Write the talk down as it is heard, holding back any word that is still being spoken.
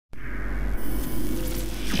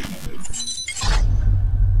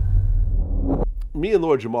me and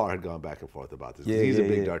Lord Jamar had gone back and forth about this. Yeah, He's a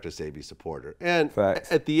big yeah. Dr. Sebi supporter. And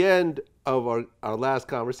Facts. at the end of our last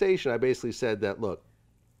conversation, I basically said that, look,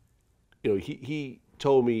 you know, he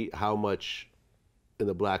told me how much in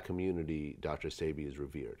the black community Dr. Sebi is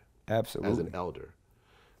revered Absolutely. as an elder.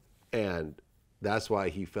 And that's why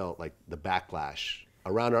he felt like the backlash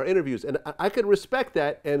around our interviews. And I could respect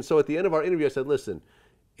that. And so at the end of our interview, I said, listen,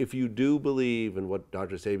 if you do believe in what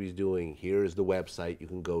Dr. Sebi's doing, here's the website you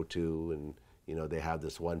can go to, and you know, they have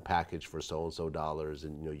this one package for so and so dollars,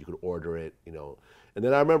 and you know, you could order it, you know. And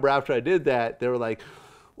then I remember after I did that, they were like,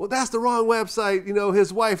 well, that's the wrong website, you know,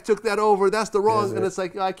 his wife took that over, that's the wrong, and it's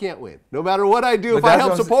like, I can't win. No matter what I do, if I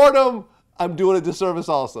help support him, I'm doing a disservice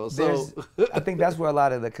also. So I think that's where a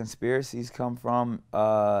lot of the conspiracies come from,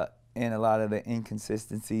 and a lot of the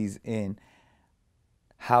inconsistencies in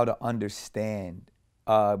how to understand.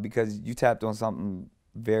 Because you tapped on something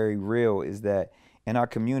very real, is that in our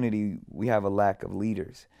community, we have a lack of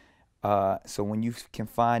leaders. So when you can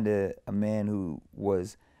find a man who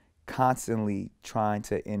was constantly trying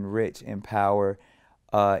to enrich, empower,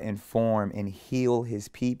 inform, and heal his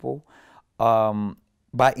people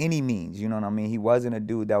by any means, you know what I mean? He wasn't a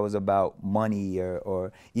dude that was about money,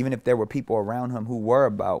 or even if there were people around him who were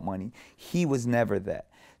about money, he was never that.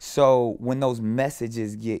 So when those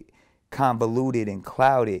messages get convoluted and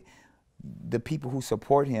clouded, the people who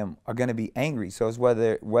support him are going to be angry. So it's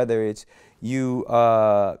whether it's you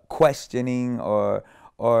questioning or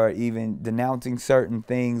even denouncing certain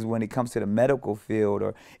things when it comes to the medical field,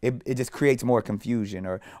 or it just creates more confusion,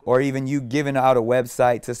 or even you giving out a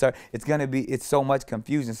website to start, it's so much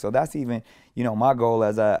confusion. So that's even, you know, my goal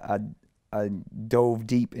as I dove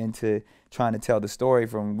deep into trying to tell the story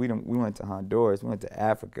from, we went to Honduras, we went to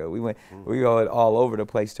Africa, we go all over the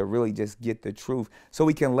place to really just get the truth so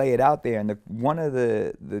we can lay it out there. And one of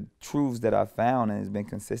the truths that I found and has been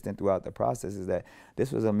consistent throughout the process is that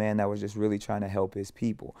this was a man that was just really trying to help his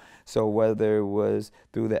people. So whether it was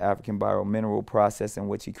through the African biomineral process in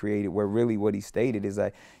which he created, where really what he stated is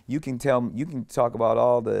like, you can talk about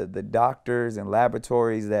all the doctors and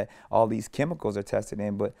laboratories that all these chemicals are tested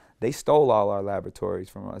in, but they stole all our laboratories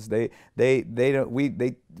from us. They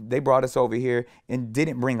brought us over here and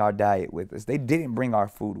didn't bring our diet with us. They didn't bring our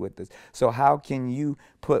food with us. So how can you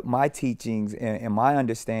put my teachings and my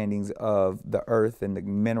understandings of the earth and the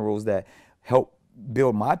minerals that help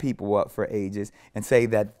build my people up for ages and say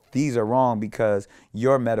that these are wrong because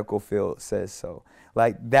your medical field says so?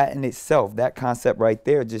 Like, that in itself, that concept right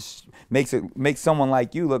there just makes someone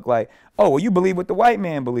like you look like, oh, well, you believe what the white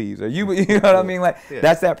man believes, or you know what I mean? Like,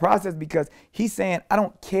 that's that process, because he's saying, I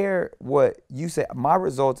don't care what you say. My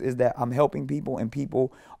results is that I'm helping people and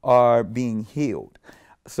people are being healed.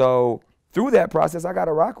 So through that process, I got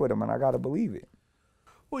to rock with him and I got to believe it.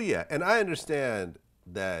 Well, yeah, and I understand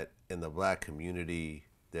that in the black community,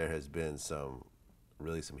 there has been some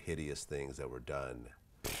hideous things that were done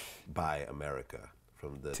by America.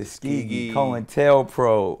 From the Tuskegee,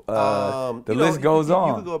 COINTELPRO, the list goes on.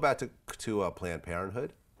 You could go back to Planned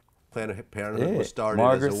Parenthood. Planned Parenthood was started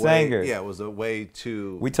Margaret as a Sanger. way, it was a way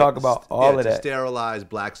to we talk about all of to that. sterilize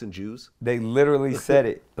blacks and Jews. They literally said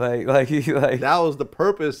it like that was the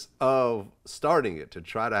purpose of starting it, to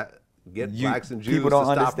try to get blacks and Jews people don't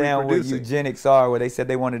to stop understand what reproducing. eugenics are, where they said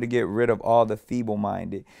they wanted to get rid of all the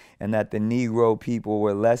feeble-minded, and that the Negro people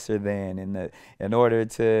were lesser than, and that in order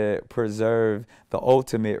to preserve the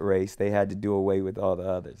ultimate race, they had to do away with all the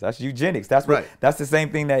others. That's eugenics. That's what. Right. That's the same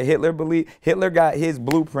thing that Hitler believed. Hitler got his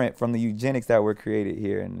blueprint from the eugenics that were created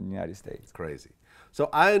here in the United States. It's crazy. So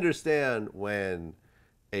I understand when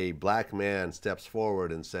a black man steps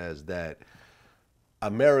forward and says that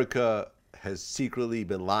America has secretly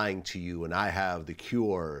been lying to you and I have the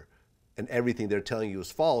cure and everything they're telling you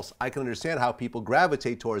is false. I can understand how people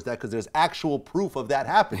gravitate towards that because there's actual proof of that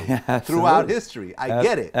happening throughout history. I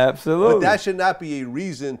get it. Absolutely. But that should not be a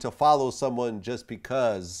reason to follow someone just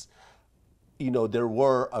because, you know, there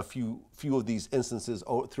were a few of these instances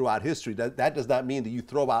throughout history. That does not mean that you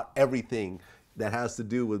throw out everything that has to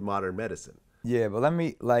do with modern medicine. Yeah, but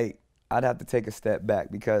I'd have to take a step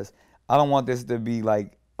back, because I don't want this to be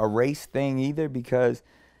like a race thing either, because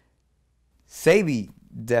Sebi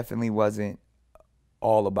definitely wasn't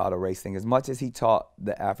all about a race thing. As much as he taught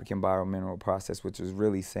the African biomineral process, which was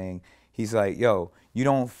really saying, he's like, yo, you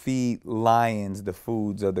don't feed lions the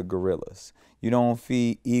foods of the gorillas. You don't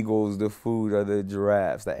feed eagles the food of the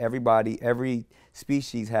giraffes. That every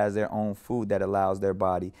species has their own food that allows their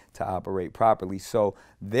body to operate properly. So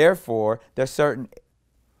therefore, there's certain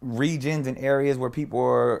regions and areas where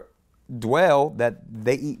people dwell that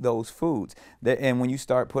they eat those foods. And when you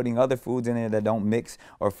start putting other foods in there that don't mix,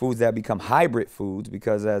 or foods that become hybrid foods,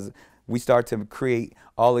 because as we start to create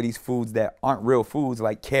all of these foods that aren't real foods,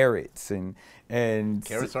 like carrots and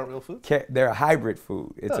Carrots aren't real food? They're a hybrid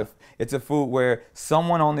food. It's a food where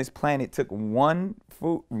someone on this planet took one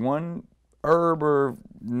herb or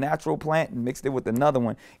natural plant and mixed it with another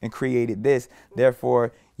one and created this.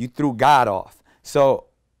 Therefore, you threw God off. So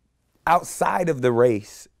outside of the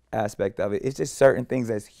race aspect of it, it's just certain things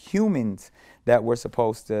as humans that we're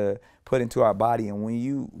supposed to put into our body. And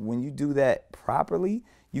when you do that properly,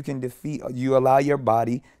 you allow your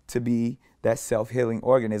body to be that self-healing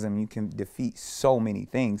organism. You can defeat so many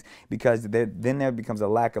things, because then there becomes a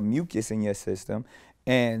lack of mucus in your system.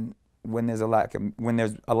 And when there's a lot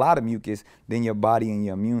of mucus, then your body and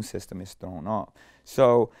your immune system is thrown off.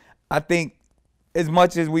 So I think, as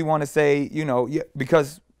much as we want to say,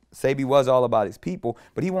 because Sebi was all about his people,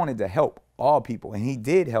 but he wanted to help all people, and he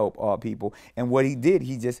did help all people. And what he did,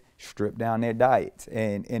 he just stripped down their diets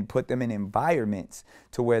and put them in environments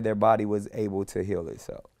to where their body was able to heal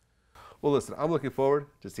itself. Well, listen, I'm looking forward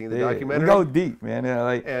to seeing the documentary. We go deep, man.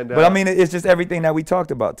 But I mean, it's just everything that we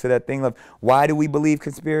talked about, to that thing of why do we believe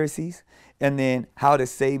conspiracies, and then how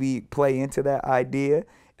does Sebi play into that idea,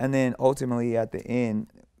 and then ultimately at the end,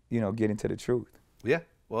 get into the truth. Yeah.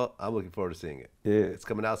 Well, I'm looking forward to seeing it. Yeah. It's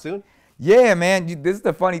coming out soon? Yeah, man. This is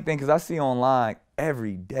the funny thing, because I see online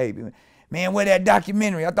every day, man, where that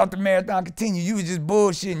documentary? I thought the marathon continued. You was just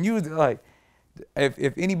bullshitting. You was like,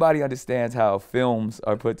 if anybody understands how films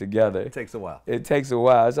are put together, it takes a while. It takes a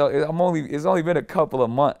while. So it's only been a couple of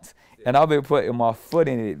months, and I've been putting my foot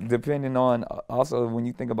in it, depending on, also when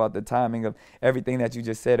you think about the timing of everything that you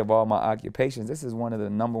just said of all my occupations, this is one of the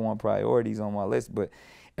 #1 priorities on my list. But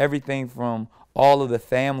everything from all of the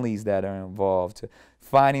families that are involved to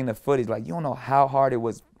finding the footage, like, you don't know how hard it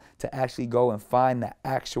was to actually go and find the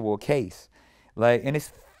actual case. And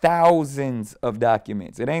it's thousands of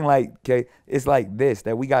documents. It ain't like, okay, it's like this,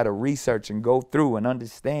 that we got to research and go through and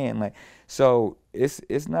understand. So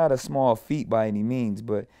it's not a small feat by any means,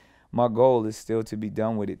 but my goal is still to be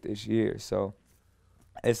done with it this year. So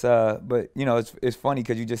it's but it's funny,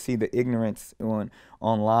 because you just see the ignorance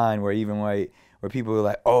online, where people are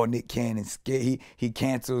like, oh, Nick Cannon's scared. He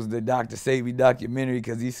cancels the Dr. Sebi documentary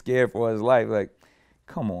because he's scared for his life. Like,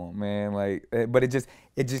 come on, man. But it just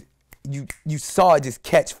you saw it just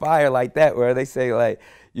catch fire like that, where they say, like,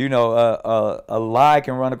 a lie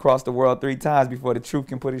can run across the world 3 times before the truth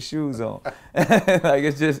can put his shoes on.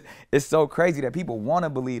 It's so crazy that people want to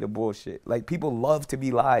believe the bullshit. Like, people love to be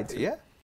lied to. Yeah.